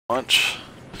much.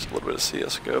 Just a little bit of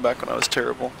CSGO back when I was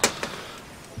terrible.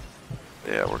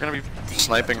 Yeah, we're gonna be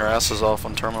sniping our asses off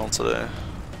on terminal today.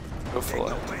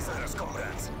 Hopefully.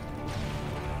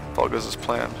 If all goes as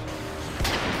planned.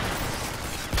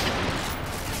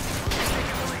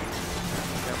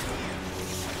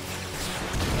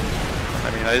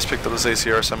 I mean, I just picked up this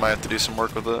ACR, so I might have to do some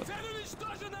work with it.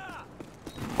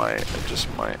 I just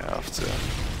might have to.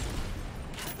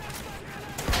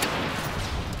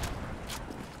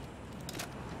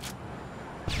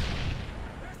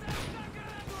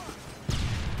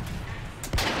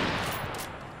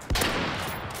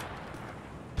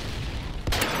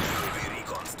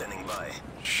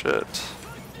 Shit.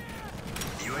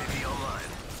 UAV online.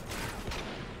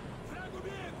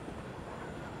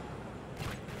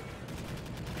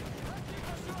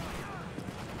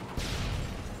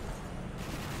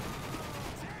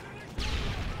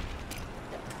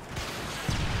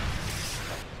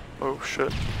 Oh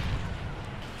shit.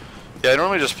 Yeah, I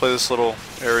normally just play this little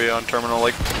area on terminal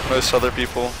like most other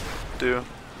people do.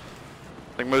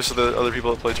 Like most of the other people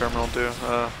that play terminal do.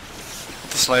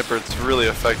 The sniper, it's really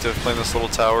effective playing this little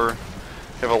tower.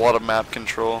 You have a lot of map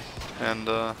control, and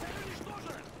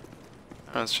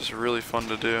it's just really fun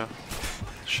to do.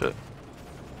 Shit.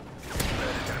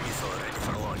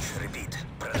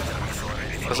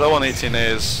 This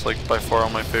L118a is like by far one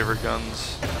of my favorite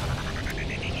guns.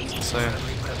 It's insane.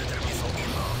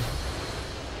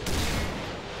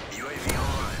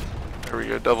 There we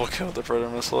go, double kill with the Predator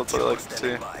missile, that's what I like to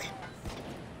see.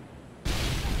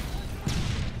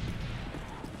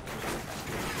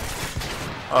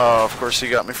 Oh, of course he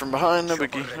got me from behind, no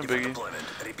biggie, no biggie.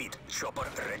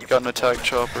 Got an attack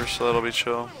chopper, so that'll be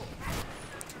chill.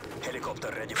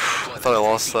 I thought I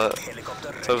lost that.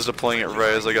 So I was deploying it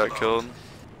right as I got killed.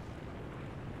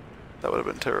 That would have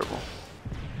been terrible.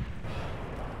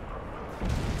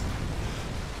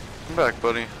 Come back,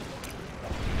 buddy.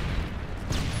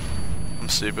 I'm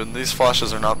stupid. These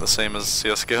flashes are not the same as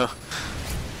CSGO.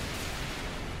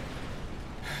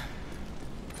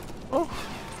 Oh.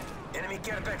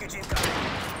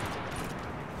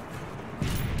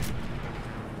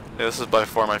 Yeah, this is by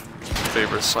far my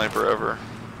favorite sniper ever.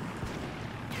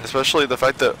 Especially the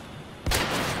fact that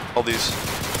all these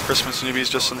Christmas newbies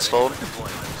just installed.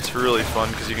 It's really fun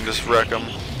because you can just wreck them.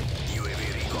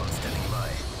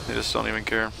 They just don't even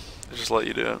care. They just let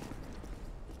you do it.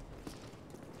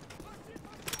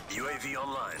 UAV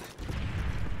online.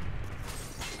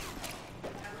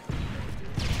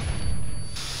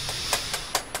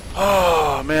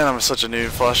 Oh man, I'm such a noob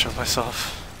flashing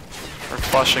myself. Or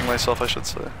flashing myself, I should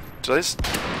say. Did I just...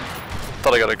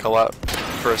 thought I got a collab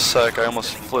for a sec. I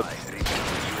almost flipped.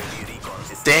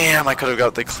 Damn, I could have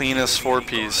got the cleanest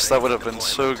 4-piece. That would have been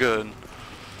so good.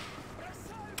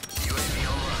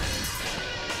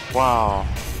 Wow.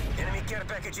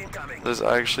 That is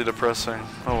actually depressing.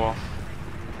 Oh well.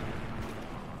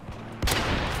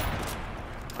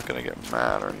 I'm not gonna get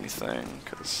mad or anything,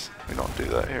 because we don't do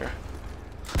that here.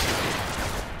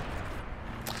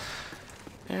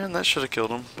 And that should have killed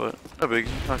him, but no biggie.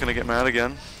 Not gonna get mad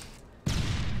again.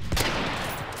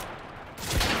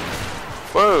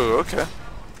 Whoa, okay.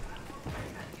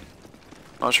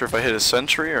 Not sure if I hit his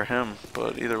sentry or him,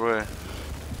 but either way.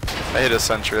 I hit his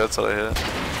sentry, that's what I hit.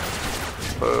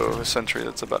 Whoa, a sentry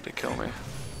that's about to kill me.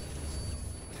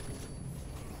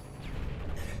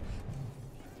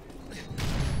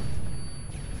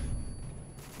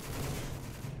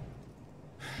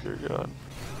 Dear God.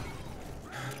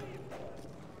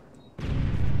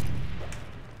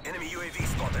 Enemy UAV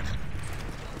spotted.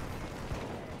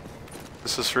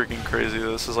 This is freaking crazy.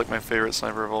 This is like my favorite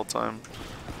sniper of all time.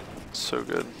 So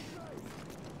good.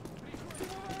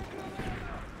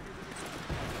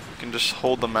 You can just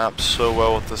hold the map so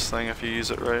well with this thing if you use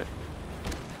it right.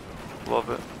 Love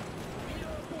it.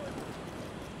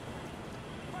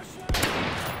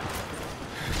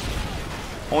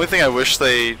 Only thing I wish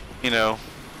they, you know,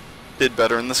 did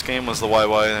better in this game was the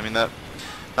YY. I mean, that,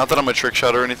 not that I'm a trick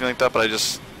shot or anything like that, but I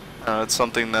just, it's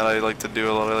something that I like to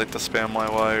do a lot. I like to spam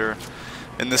YY, or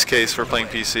in this case we're playing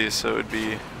PC, so it would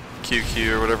be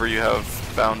QQ or whatever you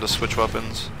have bound to switch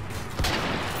weapons.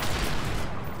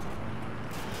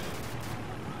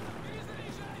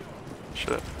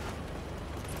 Shit.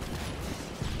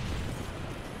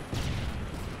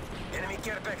 Yeah,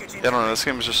 I don't know, this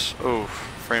game is just, oh,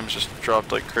 frames just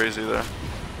dropped like crazy there.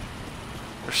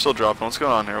 They're still dropping. What's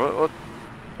going on here? What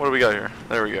do we got here?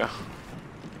 There we go.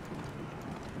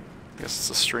 I guess it's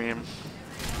a stream.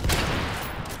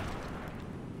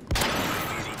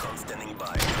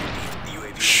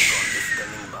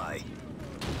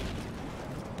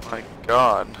 My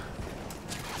God.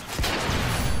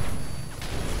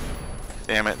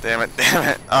 Damn it, damn it, damn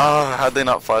it. Oh, had they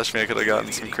not flashed me, I could have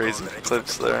gotten some crazy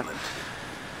clips there.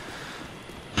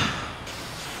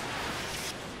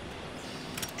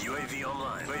 UAV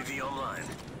online. UAV online.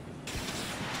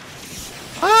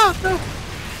 Ah, no.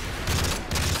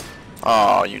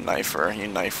 Oh, you knifer,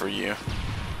 you.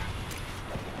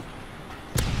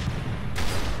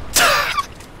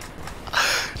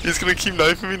 He's gonna keep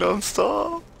knifing me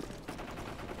non-stop.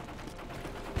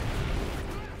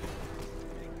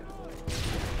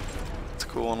 It's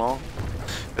cool and all.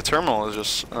 The terminal is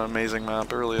just an amazing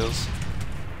map, it really is.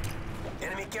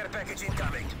 Enemy care package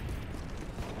incoming.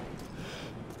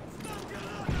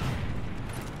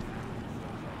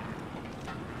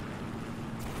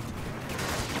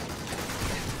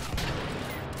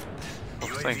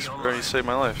 Thanks, bro, you saved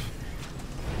my life.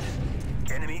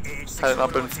 Enemy Had it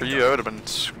not been for you, I would have been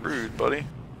screwed, buddy.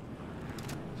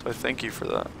 So I thank you for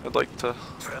that. I'd like to...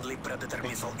 Friendly predator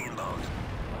missile inbound.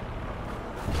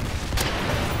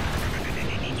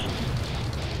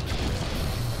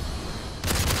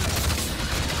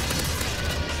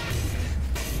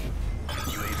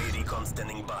 UAV recon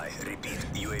standing by. Repeat,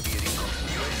 UAV recon.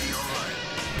 UAV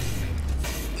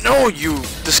online. No, you...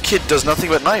 This kid does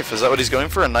nothing but knife. Is that what he's going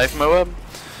for? A knife Moab?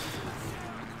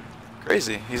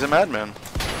 Crazy. He's a madman.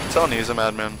 I'm telling you, he's a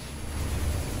madman.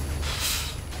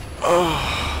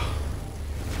 Oh.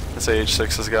 This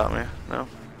H6 has got me. No?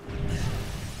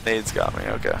 Nade's got me.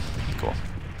 Okay. Cool.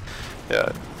 Yeah.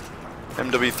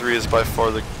 MW3 is by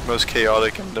far the most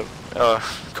chaotic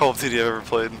Call of Duty I've ever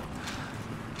played.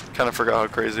 Kind of forgot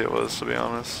how crazy it was, to be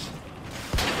honest.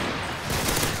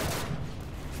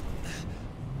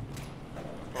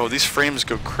 Oh, these frames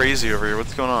go crazy over here.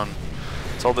 What's going on?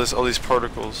 It's all these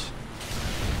particles.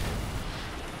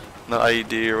 The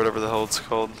IED or whatever the hell it's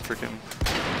called. Freaking.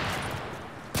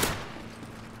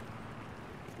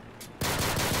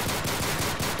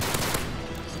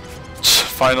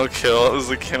 Final kill. That was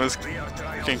the most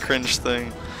freaking cringe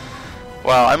thing.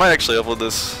 Wow, I might actually upload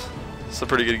this. It's a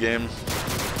pretty good game.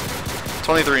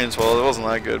 23 and 12. It wasn't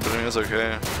that good, but I mean, it was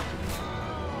okay.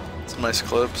 Some nice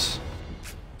clips.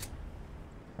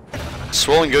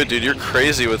 Swollen good, dude. You're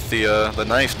crazy with the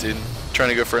knife, dude. Trying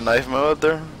to go for a knife mode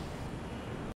there.